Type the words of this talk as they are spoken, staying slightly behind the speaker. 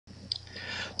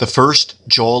The first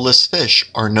jawless fish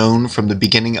are known from the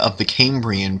beginning of the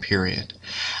Cambrian period,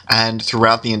 and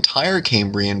throughout the entire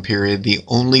Cambrian period, the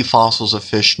only fossils of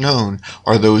fish known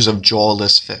are those of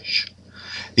jawless fish.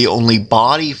 The only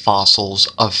body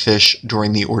fossils of fish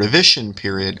during the Ordovician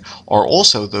period are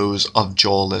also those of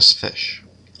jawless fish.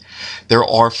 There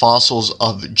are fossils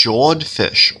of jawed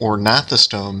fish, or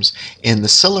gnathostomes, in the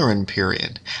Silurian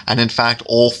period, and in fact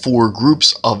all four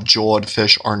groups of jawed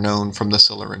fish are known from the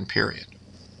Silurian period.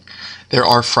 There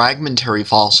are fragmentary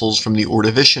fossils from the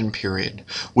Ordovician period,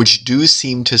 which do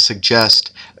seem to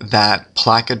suggest that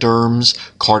placoderms,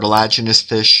 cartilaginous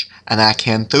fish, and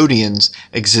acanthodians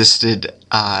existed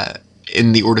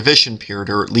in the Ordovician period,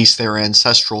 or at least their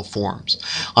ancestral forms.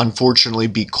 Unfortunately,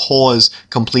 because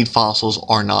complete fossils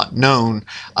are not known,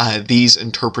 these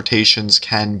interpretations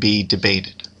can be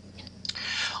debated.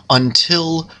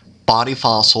 Until body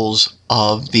fossils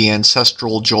of the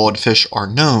ancestral jawed fish are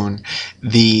known,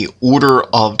 the order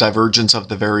of divergence of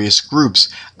the various groups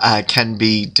can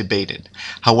be debated.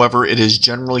 However, it is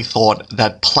generally thought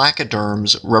that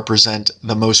placoderms represent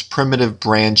the most primitive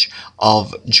branch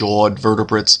of jawed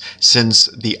vertebrates, since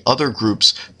the other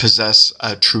groups possess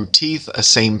true teeth, a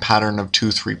same pattern of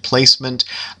tooth replacement,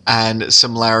 and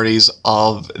similarities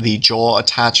of the jaw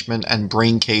attachment and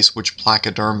brain case which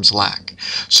placoderms lack.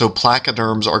 So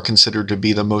placoderms are considered to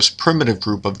be the most primitive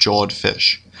group of jawed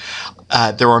fish.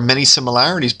 There are many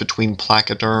similarities between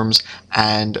placoderms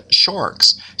and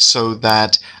sharks, so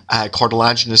that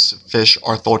cartilaginous fish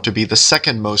are thought to be the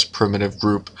second most primitive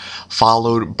group,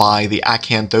 followed by the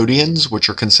acanthodians, which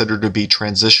are considered to be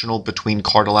transitional between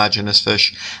cartilaginous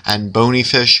fish and bony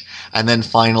fish, and then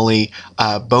finally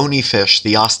bony fish,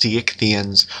 the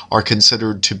osteichthyans, are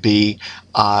considered to be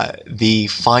the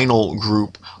final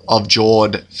group of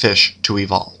jawed fish to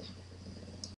evolve.